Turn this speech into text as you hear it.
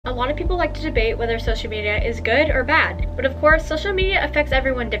A lot of people like to debate whether social media is good or bad, but of course, social media affects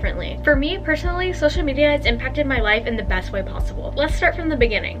everyone differently. For me, personally, social media has impacted my life in the best way possible. Let's start from the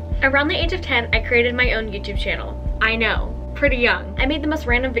beginning. Around the age of 10, I created my own YouTube channel. I know. Pretty young. I made the most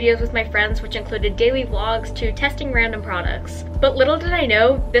random videos with my friends, which included daily vlogs to testing random products. But little did I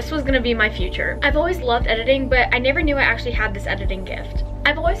know, this was gonna be my future. I've always loved editing, but I never knew I actually had this editing gift.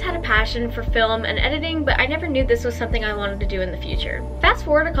 I've always had a passion for film and editing, but I never knew this was something I wanted to do in the future. Fast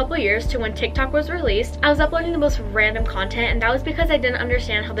forward a couple years to when TikTok was released, I was uploading the most random content, and that was because I didn't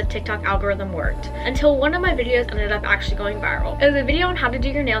understand how the TikTok algorithm worked, until one of my videos ended up actually going viral. It was a video on how to do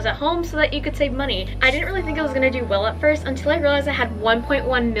your nails at home so that you could save money. I didn't really think it was gonna do well at first until I realized I had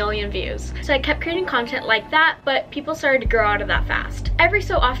 1.1 million views. So I kept creating content like that, but people started to grow out of that fast. Every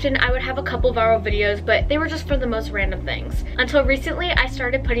so often, I would have a couple viral videos, but they were just for the most random things. Until recently, I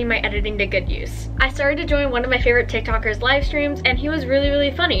started putting my editing to good use. I started to join one of my favorite TikTokers' live streams, and he was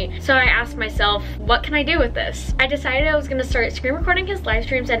really funny. So I asked myself, what can I do with this? I decided I was gonna start screen recording his live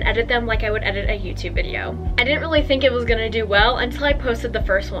streams and edit them like I would edit a YouTube video. I didn't really think it was gonna do well until I posted the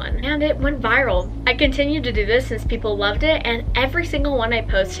first one, and it went viral. I continued to do this since people loved it, and every single one I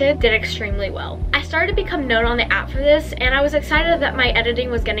posted did extremely well. I started to become known on the app for this, and I was excited that my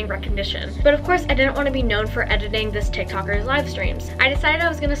editing was getting recognition. But of course, I didn't want to be known for editing this TikToker's live streams. I decided I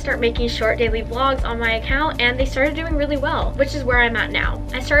was gonna start making short daily vlogs on my account, and they started doing really well, which is where I'm at now.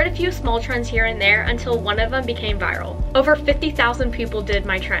 I started a few small trends here and there until one of them became viral. Over 50,000 people did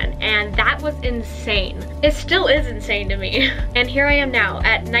my trend, and that was insane. It still is insane to me. And here I am now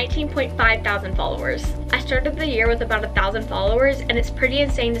at 19.5 thousand followers. I started the year with about 1,000 followers, and it's pretty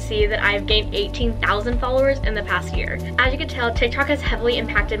insane to see that I've gained 18,000 followers in the past year. As you can tell, TikTok has heavily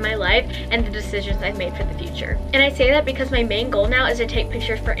impacted my life and the decisions I've made for the future. And I say that because my main goal now is to take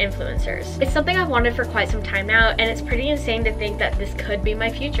pictures for influencers. It's something I've wanted for quite some time now, and it's pretty insane to think that this could be my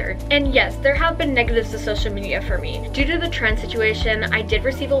future. And yes, there have been negatives to social media for me. Due to the trend situation, I did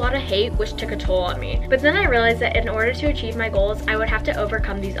receive a lot of hate, which took a toll on me. But then I realized that in order to achieve my goals, I would have to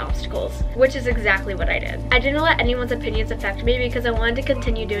overcome these obstacles, which is exactly what I did. I didn't let anyone's opinions affect me because I wanted to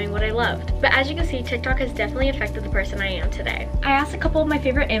continue doing what I loved. But as you can see, TikTok has definitely affected the person I am today. I asked a couple of my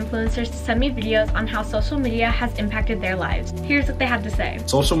favorite influencers to send me videos on how social media has impacted their lives. Here's what they had to say.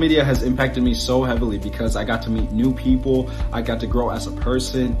 Social media has impacted me so heavily because I got to meet new people, I got to grow as a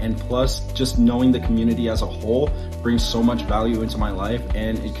person, and plus just knowing the community as a whole brings so much value into my life,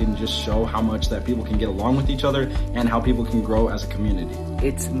 and it can just show how much that people can get along with each other and how people can grow as a community.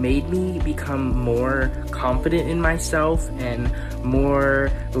 It's made me become more confident in myself and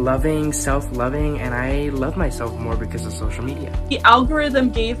more loving, self-loving, and I love myself more because of social media. The algorithm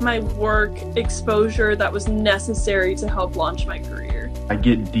gave my work exposure that was necessary to help launch my career. I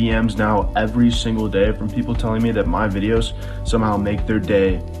get DMs now every single day from people telling me that my videos somehow make their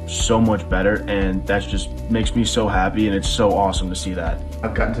day so much better, and that just makes me so happy, and it's so awesome to see that.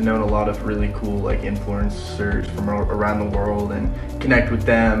 I've gotten to know a lot of really cool influencers from around the world and connect with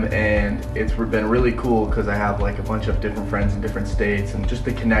them, and it's been really cool because I have a bunch of different friends in different states, and just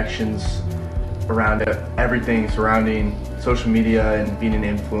the connections around everything surrounding social media and being an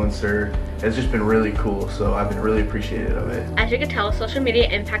influencer has just been really cool, so I've been really appreciative of it. As you can tell, social media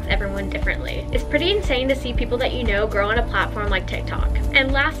impacts everyone differently. It's pretty insane to see people that you know grow on a platform like TikTok.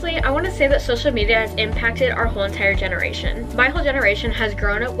 And lastly, I want to say that social media has impacted our whole entire generation. My whole generation has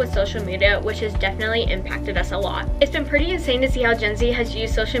grown up with social media, which has definitely impacted us a lot. It's been pretty insane to see how Gen Z has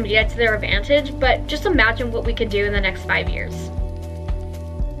used social media to their advantage, but just imagine what we could do in the next 5 years.